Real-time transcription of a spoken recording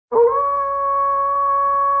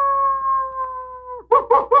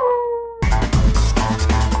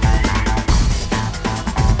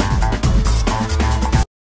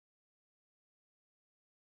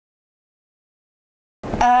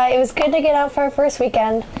It was good to get out for our first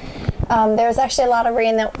weekend. There was actually a lot of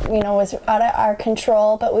rain that was out of our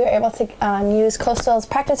control, but we were able to use Coastal's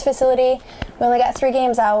practice facility. We only got 3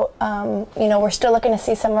 games out. We're still looking to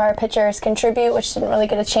see some of our pitchers contribute, which didn't really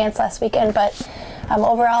get a chance last weekend, but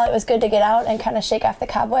overall it was good to get out and kind of shake off the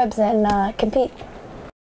cobwebs and compete.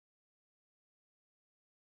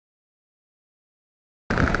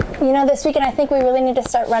 This weekend I think we really need to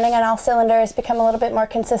start running on all cylinders, become a little bit more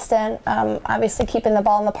consistent. Obviously keeping the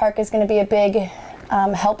ball in the park is going to be a big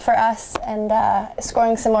help for us, and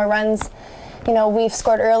scoring some more runs. We've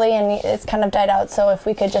scored early and it's kind of died out, so if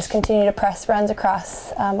we could just continue to press runs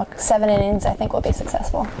across 7 innings, I think we'll be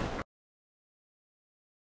successful.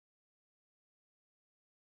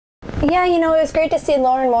 Yeah, it was great to see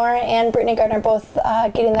Lauren Moore and Brittany Gardner both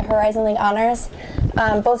getting the Horizon League honors.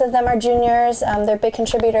 Both of them are juniors, they're big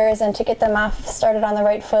contributors, and to get them off started on the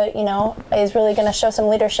right foot, is really going to show some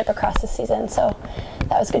leadership across the season, so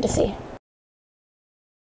that was good to see.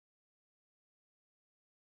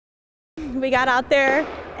 We got out there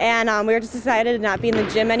and we were just excited to not be in the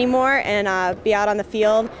gym anymore and be out on the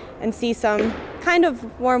field and see some kind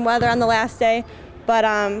of warm weather on the last day. But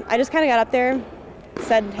I just kind of got up there,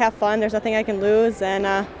 said have fun, there's nothing I can lose, and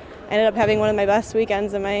I ended up having one of my best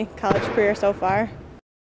weekends in my college career so far.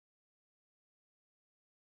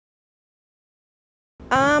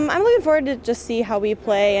 I'm looking forward to just see how we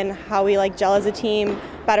play and how we gel as a team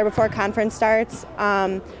better before conference starts.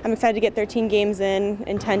 I'm excited to get 13 games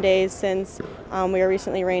in 10 days since we were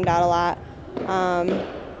recently rained out a lot.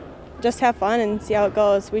 Just have fun and see how it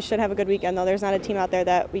goes. We should have a good weekend though. There's not a team out there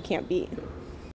that we can't beat.